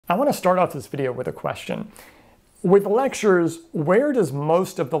I want to start off this video with a question. With lectures, where does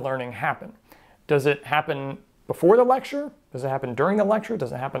most of the learning happen? Does it happen before the lecture? Does it happen during the lecture?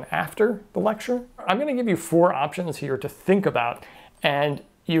 Does it happen after the lecture? I'm going to give you 4 options here to think about, and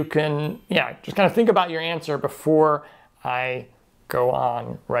you can, just kind of think about your answer before I go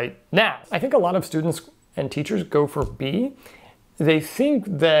on right now. I think a lot of students and teachers go for B. They think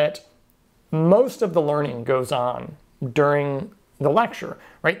that most of the learning goes on during the lecture,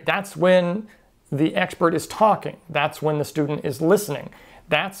 right? That's when the expert is talking. That's when the student is listening.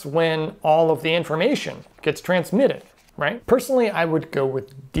 That's when all of the information gets transmitted, right? Personally, I would go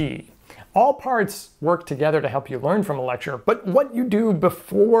with D. All parts work together to help you learn from a lecture, but what you do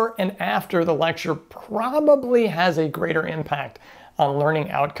before and after the lecture probably has a greater impact on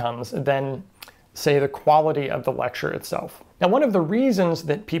learning outcomes than, say, the quality of the lecture itself. Now, one of the reasons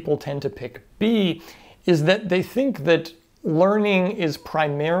that people tend to pick B is that they think that learning is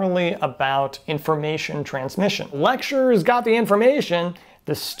primarily about information transmission. Lecture's got the information,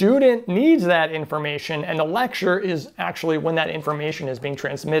 the student needs that information, and the lecture is actually when that information is being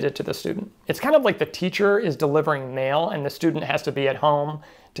transmitted to the student. It's kind of like the teacher is delivering mail and the student has to be at home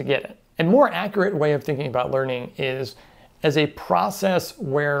to get it. A more accurate way of thinking about learning is as a process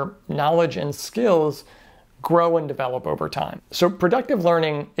where knowledge and skills grow and develop over time. So productive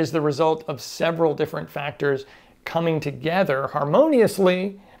learning is the result of several different factors coming together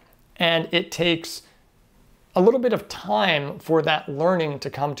harmoniously, and it takes a little bit of time for that learning to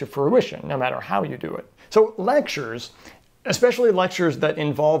come to fruition, no matter how you do it. So lectures, especially lectures that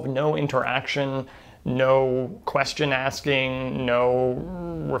involve no interaction, no question asking, no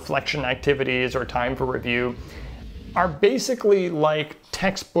reflection activities or time for review, are basically like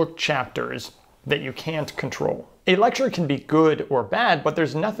textbook chapters that you can't control. A lecture can be good or bad, but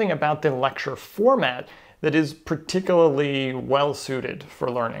there's nothing about the lecture format that is particularly well suited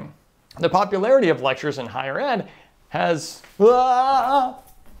for learning. The popularity of lectures in higher ed has, that's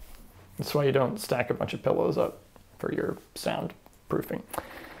why you don't stack a bunch of pillows up for your soundproofing.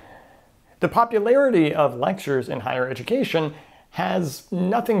 The popularity of lectures in higher education has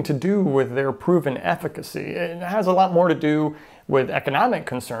nothing to do with their proven efficacy. It has a lot more to do with economic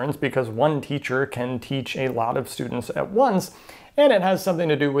concerns because one teacher can teach a lot of students at once, and it has something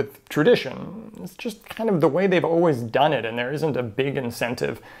to do with tradition. It's just kind of the way they've always done it, and there isn't a big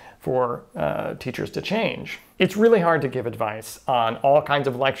incentive for teachers to change. It's really hard to give advice on all kinds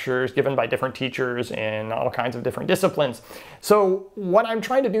of lectures given by different teachers in all kinds of different disciplines. So what I'm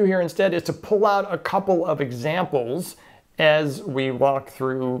trying to do here instead is to pull out a couple of examples as we walk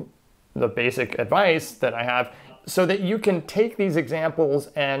through the basic advice that I have, so that you can take these examples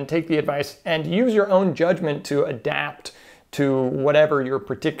and take the advice and use your own judgment to adapt to whatever your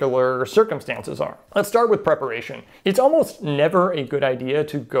particular circumstances are. Let's start with preparation. It's almost never a good idea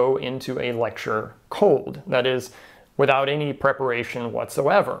to go into a lecture cold, that is, without any preparation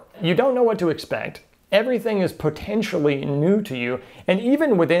whatsoever. You don't know what to expect. Everything is potentially new to you, and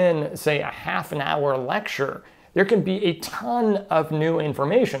even within, say, a half an hour lecture, there can be a ton of new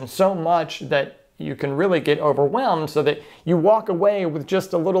information, so much that you can really get overwhelmed so that you walk away with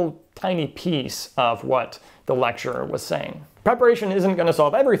just a little tiny piece of what the lecturer was saying. Preparation isn't going to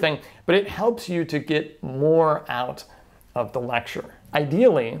solve everything, but it helps you to get more out of the lecture.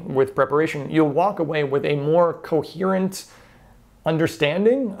 Ideally, with preparation, you'll walk away with a more coherent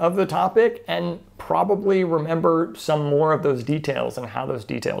understanding of the topic and probably remember some more of those details and how those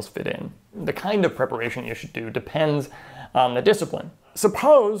details fit in. The kind of preparation you should do depends on the discipline.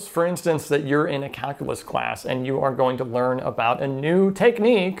 Suppose, for instance, that you're in a calculus class and you are going to learn about a new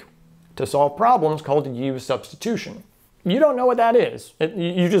technique to solve problems called U substitution. You don't know what that is.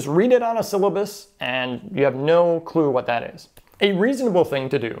 You just read it on a syllabus and you have no clue what that is. A reasonable thing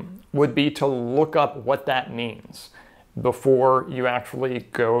to do would be to look up what that means before you actually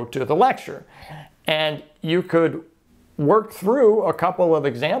go to the lecture. And you could work through a couple of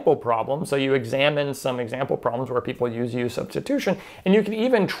example problems. So you examine some example problems where people use U substitution, and you can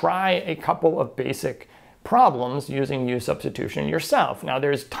even try a couple of basic problems using U substitution yourself. Now,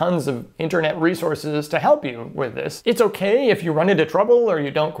 there's tons of internet resources to help you with this. It's okay if you run into trouble or you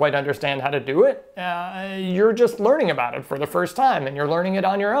don't quite understand how to do it. You're just learning about it for the first time and you're learning it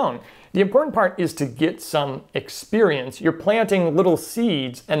on your own. The important part is to get some experience. You're planting little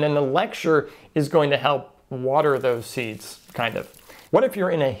seeds, and then the lecture is going to help water those seeds, kind of. What if you're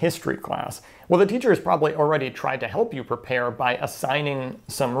in a history class? Well, the teacher has probably already tried to help you prepare by assigning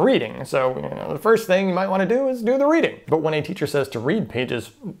some reading. So, the first thing you might want to do is do the reading. But when a teacher says to read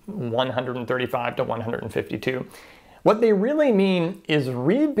pages 135 to 152, what they really mean is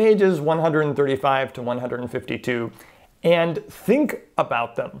read pages 135 to 152 and think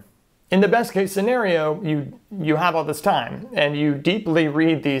about them. In the best case scenario, you have all this time and you deeply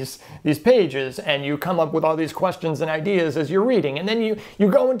read these pages and you come up with all these questions and ideas as you're reading. And then you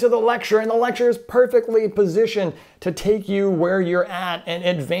go into the lecture, and the lecture is perfectly positioned to take you where you're at and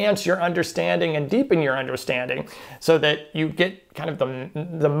advance your understanding and deepen your understanding so that you get kind of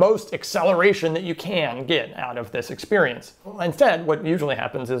the most acceleration that you can get out of this experience. Instead, what usually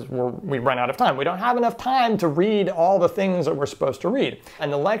happens is we run out of time. We don't have enough time to read all the things that we're supposed to read.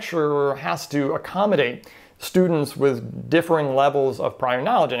 And the lecturer has to accommodate students with differing levels of prior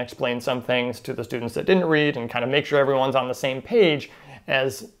knowledge and explain some things to the students that didn't read and kind of make sure everyone's on the same page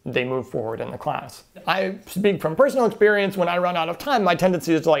as they move forward in the class. I speak from personal experience. When I run out of time, my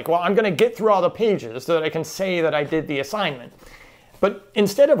tendency is like, well, I'm going to get through all the pages so that I can say that I did the assignment. But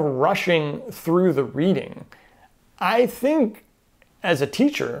instead of rushing through the reading, I think as a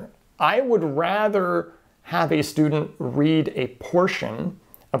teacher, I would rather have a student read a portion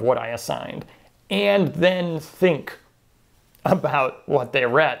of what I assigned and then think about what they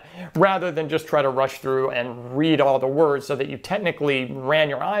read, rather than just try to rush through and read all the words so that you technically ran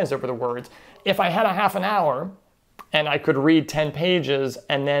your eyes over the words. If I had a half an hour and I could read 10 pages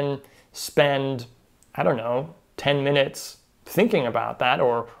and then spend, I don't know, 10 minutes thinking about that,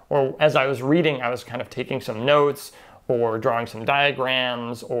 or as I was reading, I was kind of taking some notes or drawing some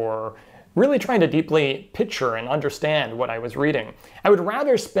diagrams or really trying to deeply picture and understand what I was reading. I would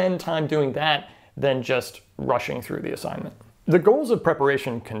rather spend time doing that than just rushing through the assignment. The goals of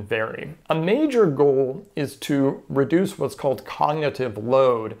preparation can vary. A major goal is to reduce what's called cognitive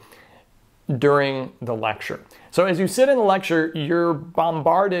load during the lecture. So as you sit in the lecture, you're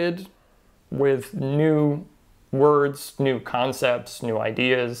bombarded with new words, new concepts, new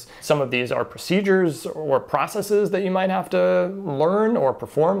ideas. Some of these are procedures or processes that you might have to learn or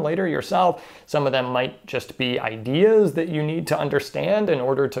perform later yourself. Some of them might just be ideas that you need to understand in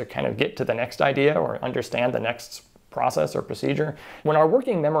order to kind of get to the next idea or understand the next process or procedure. When our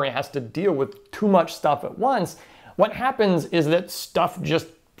working memory has to deal with too much stuff at once, what happens is that stuff just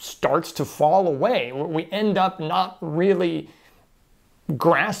starts to fall away. We end up not really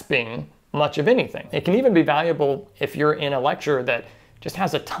grasping much of anything. It can even be valuable if you're in a lecture that just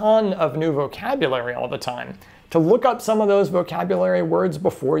has a ton of new vocabulary all the time, to look up some of those vocabulary words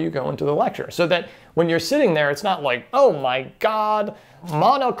before you go into the lecture, so that when you're sitting there, it's not like, oh my God,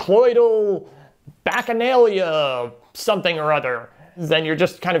 monocloidal bacchanalia something or other. Then you're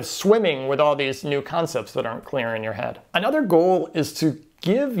just kind of swimming with all these new concepts that aren't clear in your head. Another goal is to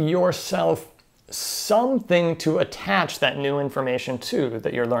give yourself something to attach that new information to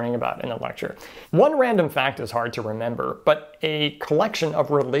that you're learning about in a lecture. One random fact is hard to remember, but a collection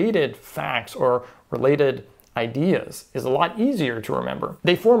of related facts or related ideas is a lot easier to remember.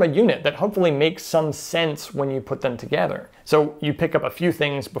 They form a unit that hopefully makes some sense when you put them together. So you pick up a few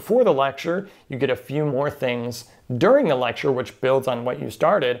things before the lecture, you get a few more things during the lecture, which builds on what you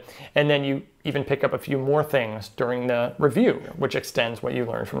started, and then you even pick up a few more things during the review, which extends what you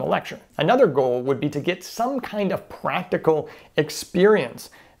learned from the lecture. Another goal would be to get some kind of practical experience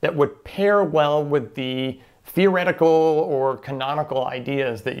that would pair well with the theoretical or canonical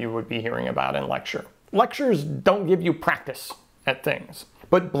ideas that you would be hearing about in lecture. Lectures don't give you practice at things,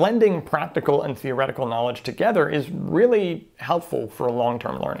 but blending practical and theoretical knowledge together is really helpful for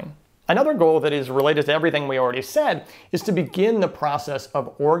long-term learning. Another goal that is related to everything we already said is to begin the process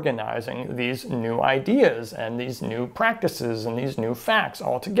of organizing these new ideas and these new practices and these new facts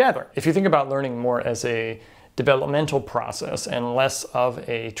all together. If you think about learning more as a developmental process and less of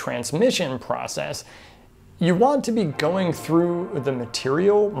a transmission process, you want to be going through the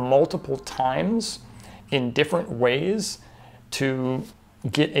material multiple times in different ways to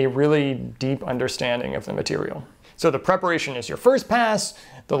get a really deep understanding of the material. So the preparation is your first pass,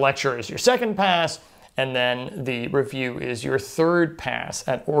 the lecture is your second pass, and then the review is your third pass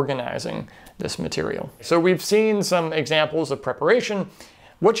at organizing this material. So we've seen some examples of preparation.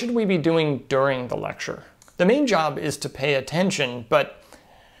 What should we be doing during the lecture? The main job is to pay attention, but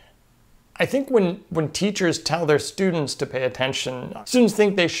I think when teachers tell their students to pay attention, students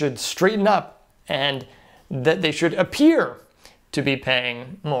think they should straighten up and that they should appear to be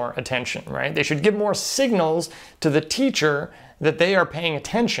paying more attention, right? They should give more signals to the teacher that they are paying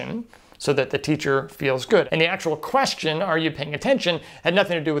attention so that the teacher feels good. And the actual question, are you paying attention, had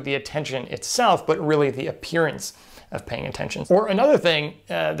nothing to do with the attention itself, but really the appearance of paying attention. Or another thing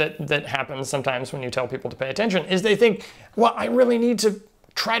that happens sometimes when you tell people to pay attention is they think, well, I really need to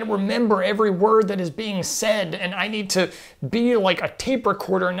try to remember every word that is being said, and I need to be like a tape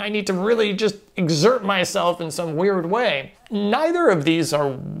recorder, and I need to really just exert myself in some weird way. Neither of these are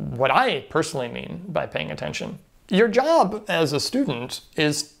what I personally mean by paying attention. Your job as a student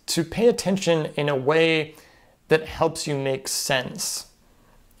is to pay attention in a way that helps you make sense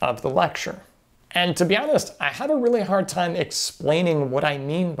of the lecture. And to be honest, I had a really hard time explaining what I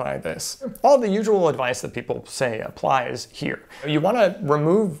mean by this. All the usual advice that people say applies here. You want to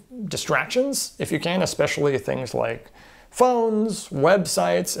remove distractions if you can, especially things like phones,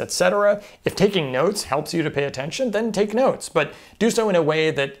 websites, etc. If taking notes helps you to pay attention, then take notes, but do so in a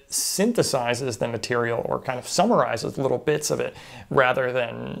way that synthesizes the material or kind of summarizes little bits of it rather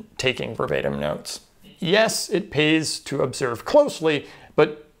than taking verbatim notes. Yes, it pays to observe closely,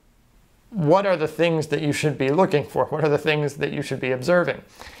 but what are the things that you should be looking for? What are the things that you should be observing?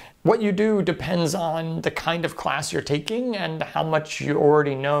 What you do depends on the kind of class you're taking and how much you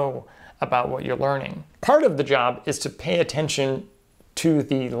already know about what you're learning. Part of the job is to pay attention to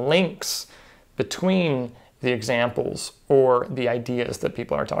the links between the examples or the ideas that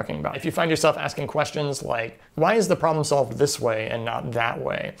people are talking about. If you find yourself asking questions like, why is the problem solved this way and not that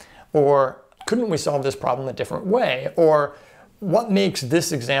way? Or couldn't we solve this problem a different way? Or what makes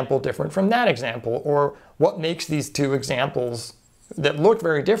this example different from that example? Or what makes these two examples that look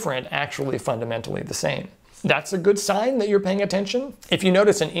very different actually fundamentally the same? That's a good sign that you're paying attention. If you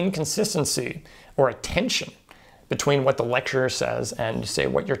notice an inconsistency or a tension between what the lecturer says and, say,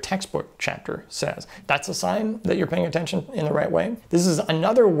 what your textbook chapter says, that's a sign that you're paying attention in the right way. This is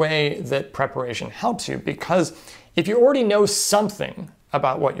another way that preparation helps you, because if you already know something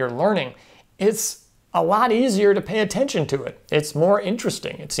about what you're learning, it's a lot easier to pay attention to it. It's more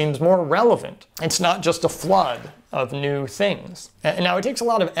interesting. It seems more relevant. It's not just a flood of new things. And now it takes a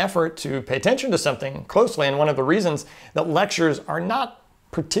lot of effort to pay attention to something closely, and one of the reasons that lectures are not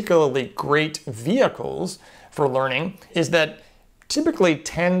particularly great vehicles for learning is that typically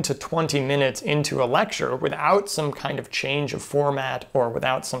 10 to 20 minutes into a lecture, without some kind of change of format or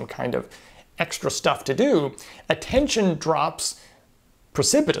without some kind of extra stuff to do, attention drops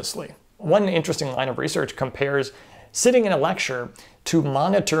precipitously. One interesting line of research compares sitting in a lecture to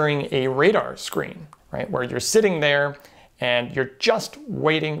monitoring a radar screen, right? Where you're sitting there and you're just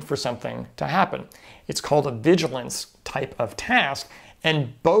waiting for something to happen. It's called a vigilance type of task,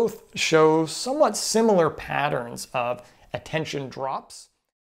 and both show somewhat similar patterns of attention drops.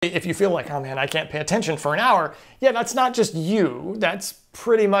 If you feel like, oh man, I can't pay attention for an hour, yeah, that's not just you, that's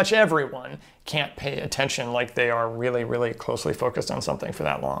pretty much everyone can't pay attention like they are really, really closely focused on something for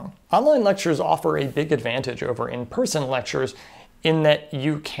that long. Online lectures offer a big advantage over in-person lectures in that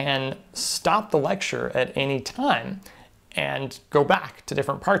you can stop the lecture at any time and go back to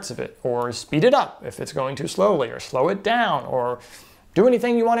different parts of it, or speed it up if it's going too slowly, or slow it down, or do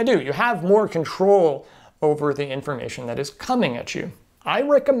anything you want to do. You have more control over the information that is coming at you. I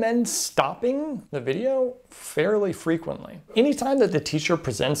recommend stopping the video fairly frequently. Anytime that the teacher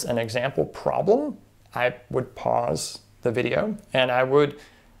presents an example problem, I would pause the video and I would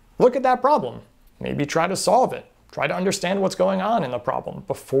look at that problem, maybe try to solve it, try to understand what's going on in the problem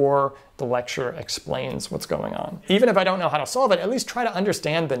before the lecturer explains what's going on. Even if I don't know how to solve it, at least try to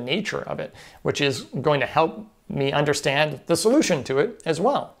understand the nature of it, which is going to help me understand the solution to it as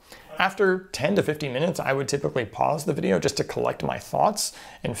well. After 10 to 15 minutes, I would typically pause the video just to collect my thoughts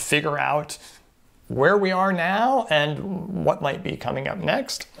and figure out where we are now and what might be coming up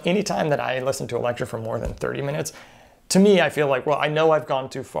next. Anytime that I listen to a lecture for more than 30 minutes, to me, I feel like, well, I know I've gone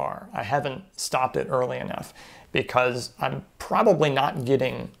too far. I haven't stopped it early enough because I'm probably not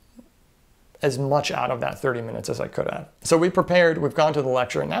getting as much out of that 30 minutes as I could have. So we prepared, we've gone to the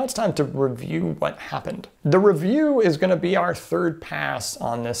lecture, and now it's time to review what happened. The review is gonna be our third pass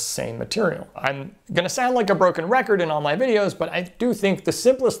on this same material. I'm gonna sound like a broken record in all my videos, but I do think the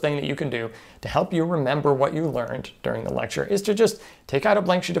simplest thing that you can do to help you remember what you learned during the lecture is to just take out a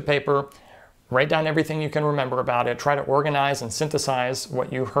blank sheet of paper, write down everything you can remember about it, try to organize and synthesize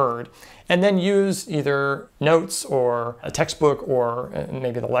what you heard, and then use either notes or a textbook or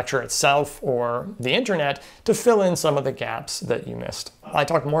maybe the lecture itself or the internet to fill in some of the gaps that you missed. I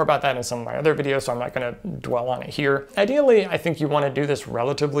talk more about that in some of my other videos, so I'm not going to dwell on it here. Ideally, I think you want to do this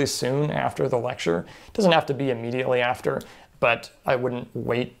relatively soon after the lecture. It doesn't have to be immediately after, but I wouldn't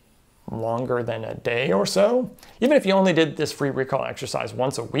wait longer than a day or so. Even if you only did this free recall exercise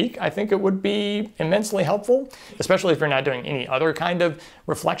once a week, I think it would be immensely helpful, especially if you're not doing any other kind of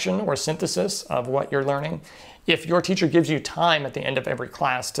reflection or synthesis of what you're learning. If your teacher gives you time at the end of every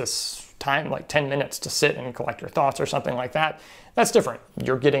class to like 10 minutes to sit and collect your thoughts or something like that, that's different.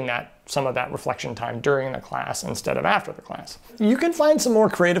 You're getting some of that reflection time during the class instead of after the class. You can find some more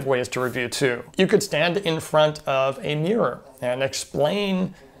creative ways to review too. You could stand in front of a mirror and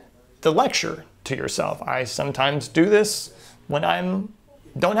explain the lecture to yourself. I sometimes do this when I'm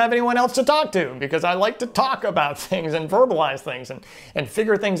don't have anyone else to talk to because I like to talk about things and verbalize things and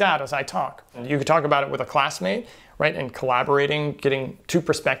figure things out as I talk. And you could talk about it with a classmate, right? And collaborating, getting two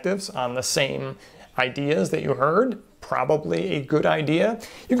perspectives on the same ideas that you heard, probably a good idea.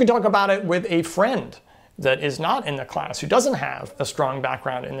 You can talk about it with a friend that is not in the class, who doesn't have a strong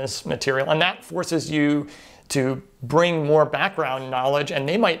background in this material, and that forces you to bring more background knowledge, and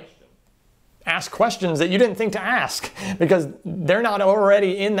they might ask questions that you didn't think to ask because they're not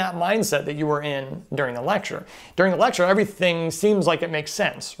already in that mindset that you were in during the lecture. During the lecture, everything seems like it makes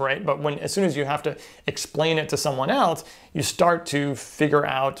sense, right? But as soon as you have to explain it to someone else, you start to figure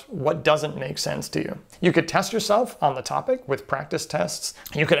out what doesn't make sense to you. You could test yourself on the topic with practice tests.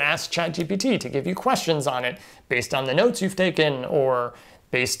 You could ask ChatGPT to give you questions on it based on the notes you've taken or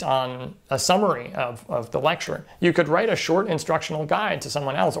based on a summary of the lecture. You could write a short instructional guide to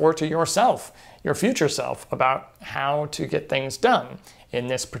someone else or to yourself, your future self, about how to get things done in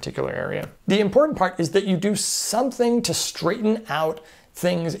this particular area. The important part is that you do something to straighten out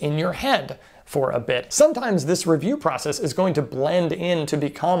things in your head for a bit. Sometimes this review process is going to blend in to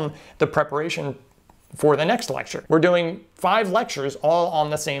become the preparation for the next lecture. We're doing 5 lectures all on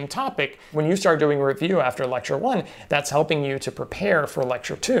the same topic. When you start doing review after lecture 1, that's helping you to prepare for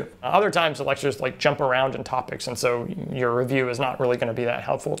lecture 2. Other times the lectures like jump around in topics, and so your review is not really going to be that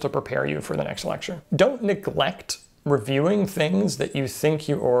helpful to prepare you for the next lecture. Don't neglect reviewing things that you think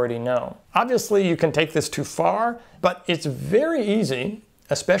you already know. Obviously you can take this too far, but it's very easy,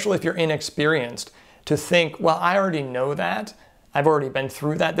 especially if you're inexperienced, to think, well, I already know that. I've already been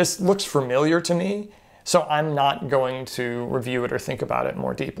through that. This looks familiar to me, so I'm not going to review it or think about it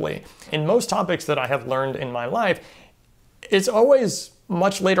more deeply. In most topics that I have learned in my life, it's always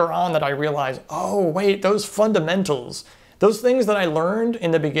much later on that I realize, oh, wait, those fundamentals, those things that I learned in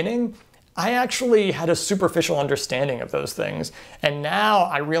the beginning, I actually had a superficial understanding of those things. And now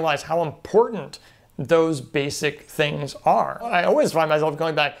I realize how important those basic things are. I always find myself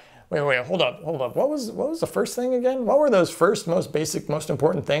going back, wait, hold up. What was the first thing again? What were those first, most basic, most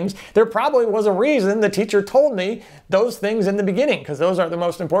important things? There probably was a reason the teacher told me those things in the beginning, because those are the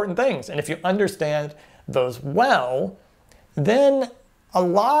most important things. And if you understand those well, then a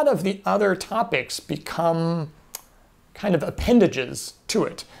lot of the other topics become kind of appendages to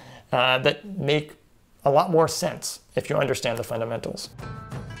it that make a lot more sense if you understand the fundamentals.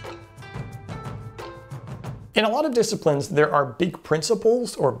 In a lot of disciplines, there are big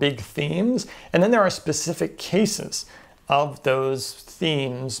principles or big themes, and then there are specific cases of those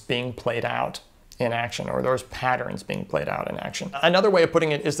themes being played out in action, or those patterns being played out in action. Another way of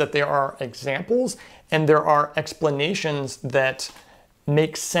putting it is that there are examples and there are explanations that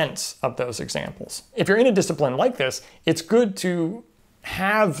make sense of those examples. If you're in a discipline like this, it's good to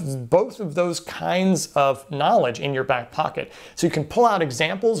have both of those kinds of knowledge in your back pocket. So you can pull out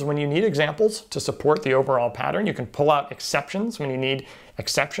examples when you need examples to support the overall pattern. You can pull out exceptions when you need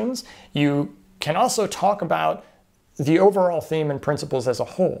exceptions. You can also talk about the overall theme and principles as a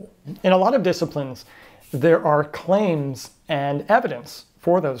whole. In a lot of disciplines, there are claims and evidence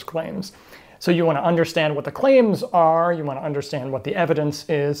for those claims. So you want to understand what the claims are, you want to understand what the evidence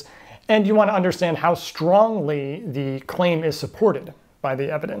is, and you want to understand how strongly the claim is supported by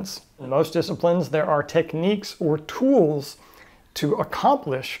the evidence. In most disciplines, there are techniques or tools to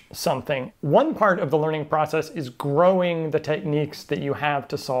accomplish something. One part of the learning process is growing the techniques that you have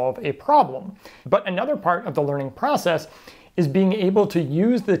to solve a problem. But another part of the learning process is being able to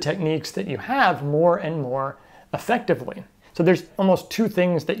use the techniques that you have more and more effectively. So there's almost 2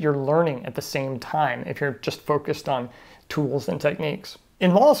 things that you're learning at the same time if you're just focused on tools and techniques.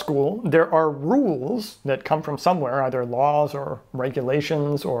 In law school, there are rules that come from somewhere, either laws or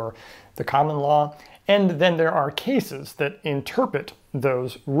regulations or the common law, and then there are cases that interpret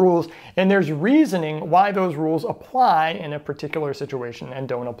those rules, and there's reasoning why those rules apply in a particular situation and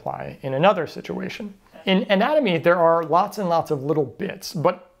don't apply in another situation. In anatomy, there are lots and lots of little bits,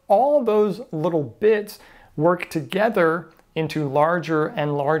 but all those little bits work together into larger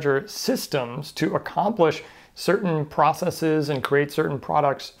and larger systems to accomplish certain processes and create certain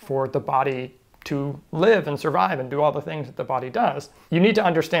products for the body to live and survive and do all the things that the body does. You need to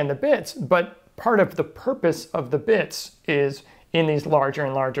understand the bits, but part of the purpose of the bits is in these larger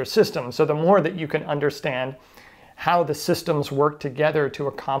and larger systems. So the more that you can understand how the systems work together to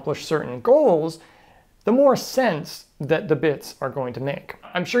accomplish certain goals, the more sense that the bits are going to make.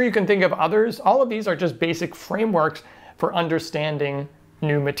 I'm sure you can think of others. All of these are just basic frameworks for understanding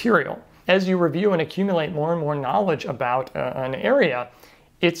new material. As you review and accumulate more and more knowledge about an area,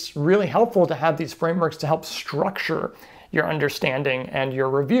 it's really helpful to have these frameworks to help structure your understanding and your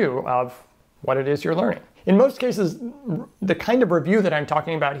review of what it is you're learning. In most cases, the kind of review that I'm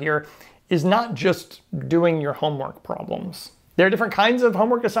talking about here is not just doing your homework problems. There are different kinds of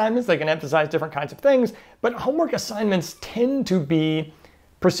homework assignments. They can emphasize different kinds of things, but homework assignments tend to be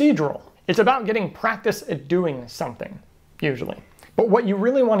procedural. It's about getting practice at doing something, usually. But what you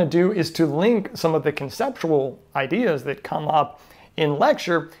really want to do is to link some of the conceptual ideas that come up in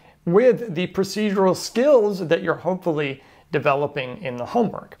lecture with the procedural skills that you're hopefully developing in the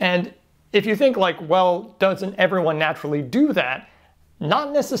homework. And if you think like, well, doesn't everyone naturally do that?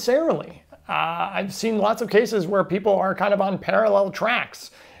 Not necessarily. I've seen lots of cases where people are kind of on parallel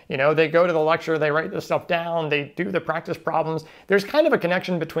tracks. You know, they go to the lecture, they write this stuff down, they do the practice problems. There's kind of a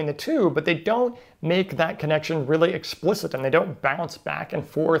connection between the two, but they don't make that connection really explicit, and they don't bounce back and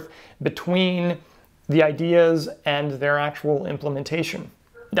forth between the ideas and their actual implementation.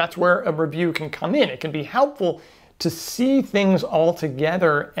 That's where a review can come in. It can be helpful to see things all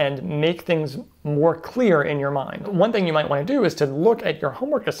together and make things more clear in your mind. One thing you might want to do is to look at your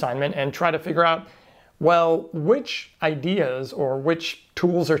homework assignment and try to figure out, well, which ideas or which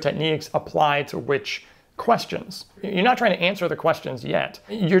tools or techniques apply to which questions. You're not trying to answer the questions yet.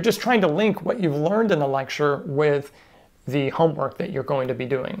 You're just trying to link what you've learned in the lecture with the homework that you're going to be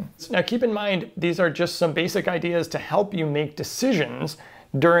doing. Now keep in mind, these are just some basic ideas to help you make decisions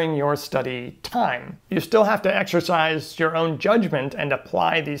during your study time. You still have to exercise your own judgment and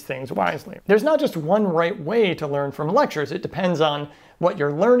apply these things wisely. There's not just one right way to learn from lectures. It depends on what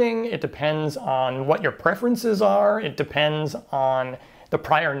you're learning, it depends on what your preferences are, it depends on the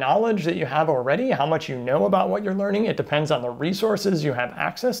prior knowledge that you have already, how much you know about what you're learning. It depends on the resources you have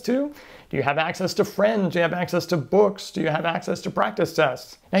access to. Do you have access to friends? Do you have access to books? Do you have access to practice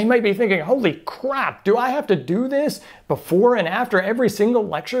tests? Now you might be thinking, holy crap, do I have to do this before and after every single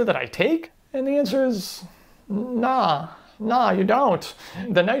lecture that I take? And the answer is, nah, you don't.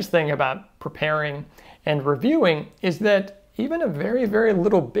 The nice thing about preparing and reviewing is that even a very, very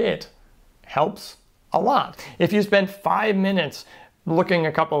little bit helps a lot. If you spend 5 minutes looking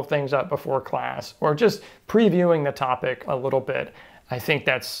a couple of things up before class, or just previewing the topic a little bit, I think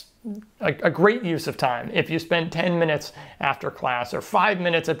that's a great use of time. If you spend 10 minutes after class, or 5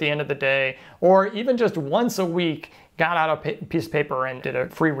 minutes at the end of the day, or even just once a week, got out a piece of paper and did a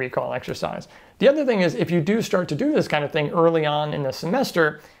free recall exercise. The other thing is, if you do start to do this kind of thing early on in the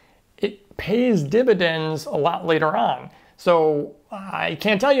semester, it pays dividends a lot later on. So I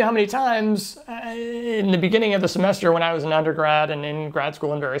can't tell you how many times in the beginning of the semester when I was an undergrad and in grad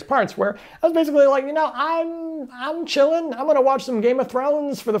school in various parts where I was basically like, you know, I'm chilling. I'm gonna watch some Game of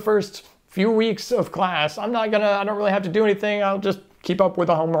Thrones for the first few weeks of class. I don't really have to do anything. I'll just keep up with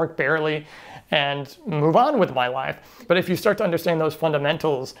the homework barely and move on with my life. But if you start to understand those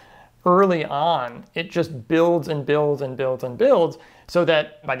fundamentals early on, it just builds and builds and builds and builds, so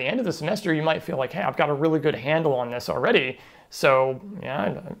that by the end of the semester, you might feel like, hey, I've got a really good handle on this already. So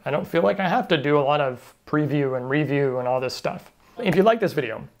yeah, I don't feel like I have to do a lot of preview and review and all this stuff. If you like this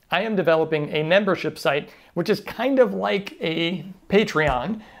video, I am developing a membership site, which is kind of like a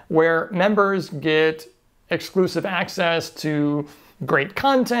Patreon, where members get exclusive access to great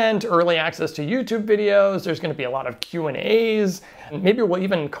content, early access to YouTube videos. There's going to be a lot of Q&As. Maybe we'll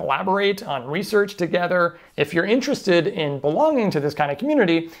even collaborate on research together. If you're interested in belonging to this kind of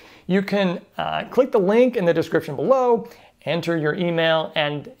community, you can click the link in the description below, enter your email,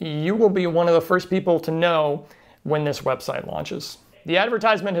 and you will be one of the first people to know when this website launches. The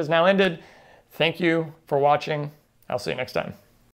advertisement has now ended. Thank you for watching. I'll see you next time.